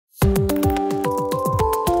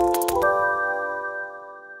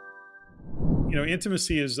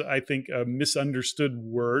intimacy is, I think, a misunderstood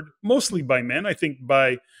word, mostly by men. I think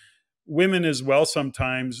by women as well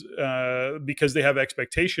sometimes, because they have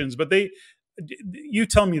expectations. But you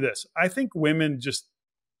tell me this. I think women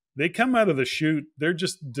they come out of the chute. They're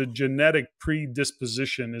just, the genetic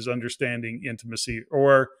predisposition is understanding intimacy.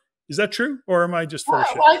 Or is that true? Or am I just full of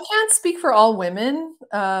shit? Well, I can't speak for all women.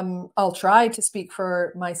 I'll try to speak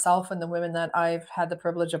for myself and the women that I've had the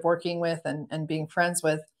privilege of working with and being friends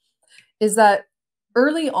with, is that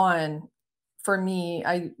early on for me,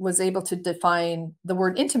 I was able to define the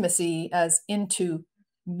word intimacy as into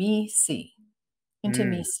me see.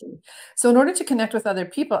 Intimacy. So in order to connect with other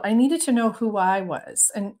people, I needed to know who I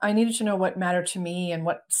was, and I needed to know what mattered to me and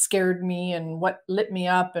what scared me and what lit me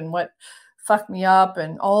up and what fucked me up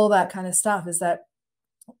and all that kind of stuff. Is that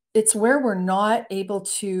it's where we're not able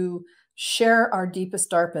to share our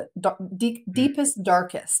deepest, darkest.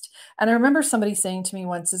 And I remember somebody saying to me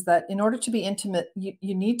once is that in order to be intimate, you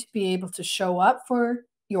need to be able to show up for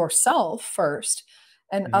yourself first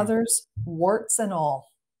and others, warts and all.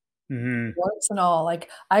 Warts and all. Like,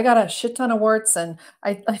 I got a shit ton of warts, and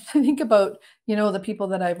I think about, the people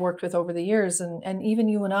that I've worked with over the years, and even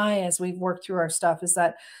you and I, as we've worked through our stuff, is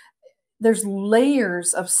that there's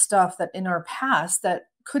layers of stuff that in our past that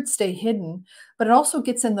could stay hidden, but it also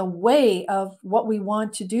gets in the way of what we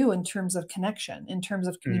want to do in terms of connection, in terms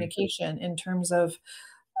of communication, in terms of,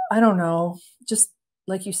 I don't know, just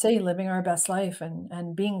like you say, living our best life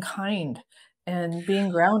and being kind and being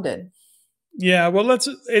grounded. Yeah, well,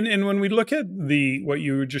 and when we look at what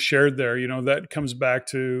you just shared there, that comes back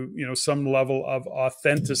to, some level of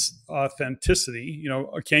authenticity,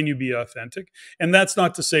 can you be authentic? And that's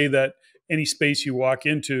not to say that any space you walk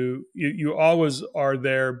into, you always are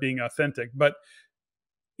there being authentic, but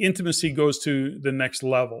intimacy goes to the next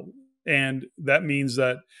level. And that means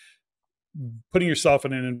that putting yourself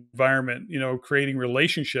in an environment, creating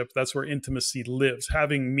relationship, that's where intimacy lives.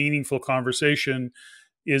 Having meaningful conversation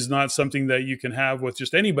is not something that you can have with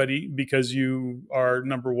just anybody, because you are,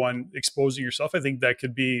 number one, exposing yourself. I think that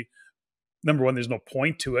could be, number one, there's no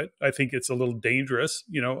point to it. I think it's a little dangerous,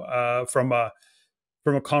 from a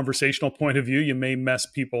conversational point of view. You may mess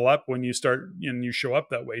people up when you start and you show up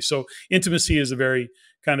that way. So intimacy is a very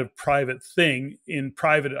kind of private thing. In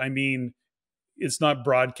private, I mean, it's not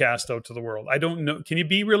broadcast out to the world. I don't know. Can you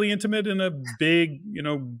be really intimate in a big,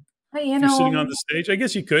 if you're sitting on the stage? I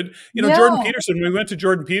guess you could. Jordan Peterson, when we went to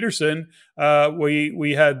Jordan Peterson,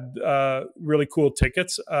 we had really cool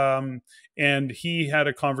tickets. And he had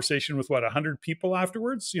a conversation with 100 people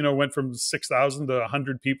afterwards, went from 6,000 to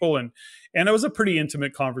 100 people. And it was a pretty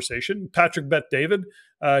intimate conversation. Patrick Bet-David,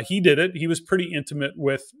 he did it. He was pretty intimate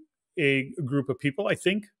with a group of people, I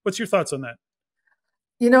think. What's your thoughts on that?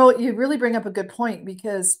 You really bring up a good point,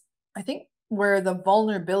 because I think where the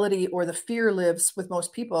vulnerability or the fear lives with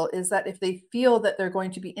most people is that if they feel that they're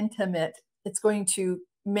going to be intimate, it's going to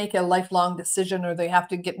make a lifelong decision, or they have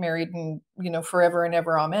to get married and, forever and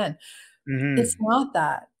ever, amen. It's not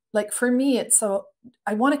that. Like, for me, it's so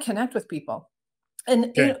I want to connect with people. And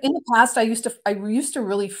in the past, I used to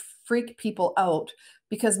really freak people out,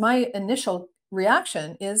 because my initial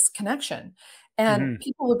reaction is connection. And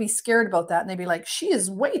people would be scared about that. And they'd be like, she is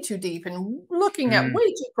way too deep and looking at way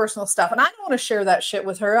too personal stuff. And I don't want to share that shit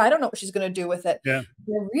with her. I don't know what she's going to do with it. Yeah.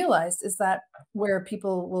 What I realized is that where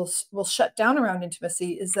people will shut down around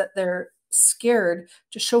intimacy is that they're scared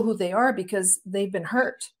to show who they are, because they've been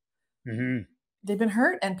hurt. They've been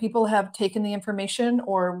hurt, and people have taken the information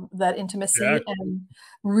or that intimacy and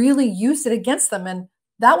really used it against them. And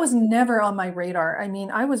that was never on my radar. I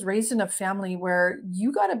mean, I was raised in a family where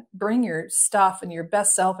you got to bring your stuff and your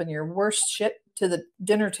best self and your worst shit to the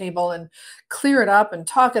dinner table and clear it up and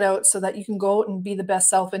talk it out so that you can go out and be the best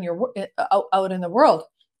self in out in the world.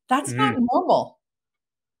 That's not normal.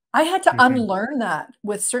 I had to unlearn that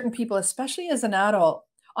with certain people, especially as an adult.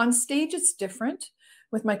 On stage, it's different.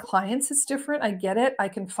 With my clients, it's different. I get it. I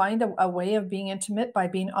can find a way of being intimate by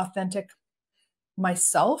being authentic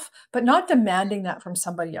myself, but not demanding that from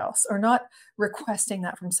somebody else, or not requesting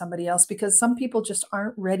that from somebody else, because some people just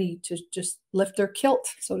aren't ready to just lift their kilt,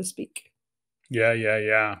 so to speak.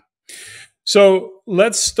 Yeah. So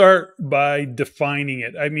let's start by defining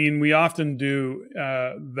it. I mean, we often do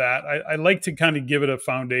that. I like to kind of give it a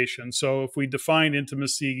foundation. So if we define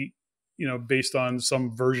intimacy, based on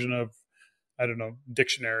some version of, I don't know,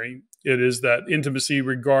 dictionary, it is that intimacy,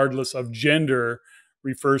 regardless of gender,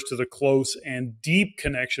 refers to the close and deep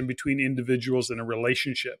connection between individuals in a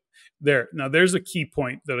relationship. Now, there's a key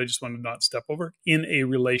point that I just want to not step over: in a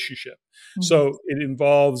relationship. Mm-hmm. So it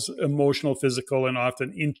involves emotional, physical, and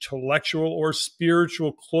often intellectual or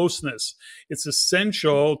spiritual closeness. It's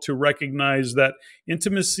essential to recognize that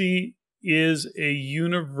intimacy is a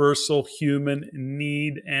universal human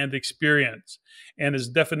need and experience, and its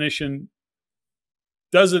definition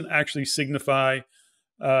doesn't actually signify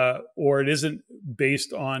or it isn't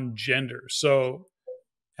based on gender. So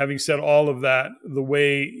having said all of that, the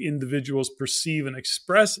way individuals perceive and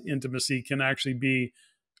express intimacy can actually be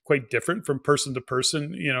quite different from person to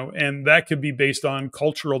person, and that could be based on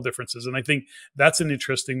cultural differences. And I think that's an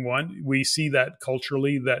interesting one. We see that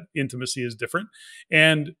culturally, that intimacy is different.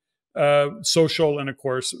 And social and, of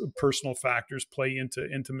course, personal factors play into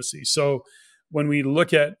intimacy. So when we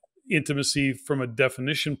look at intimacy from a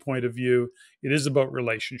definition point of view, it is about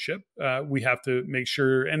relationship. We have to make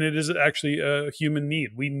sure, and it is actually a human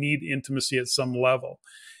need. We need intimacy at some level.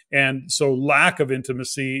 And so lack of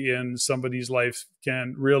intimacy in somebody's life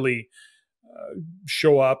can really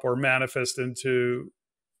show up or manifest into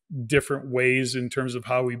different ways in terms of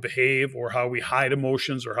how we behave, or how we hide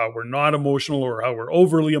emotions, or how we're not emotional, or how we're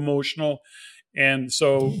overly emotional. And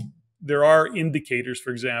so there are indicators, for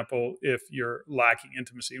example, if you're lacking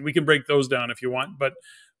intimacy. And we can break those down if you want, but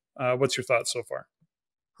what's your thoughts so far?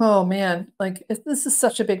 Oh man, like this is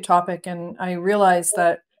such a big topic. And I realize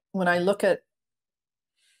that when I look at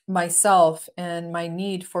myself and my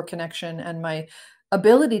need for connection and my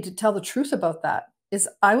ability to tell the truth about that, is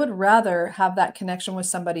I would rather have that connection with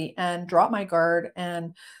somebody and drop my guard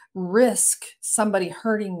and risk somebody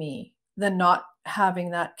hurting me than not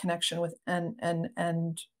having that connection with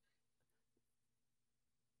and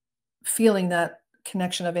feeling that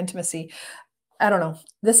connection of intimacy. I don't know.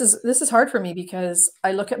 This is hard for me because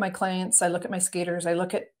I look at my clients, I look at my skaters, I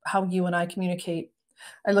look at how you and I communicate.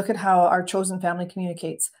 I look at how our chosen family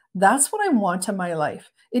communicates. That's what I want in my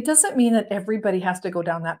life. It doesn't mean that everybody has to go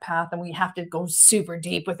down that path and we have to go super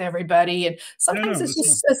deep with everybody. And sometimes it's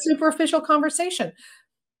just a superficial conversation.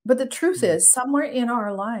 But the truth is, somewhere in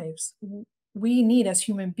our lives, we need, as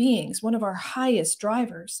human beings, one of our highest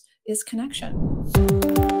drivers is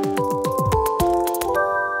connection.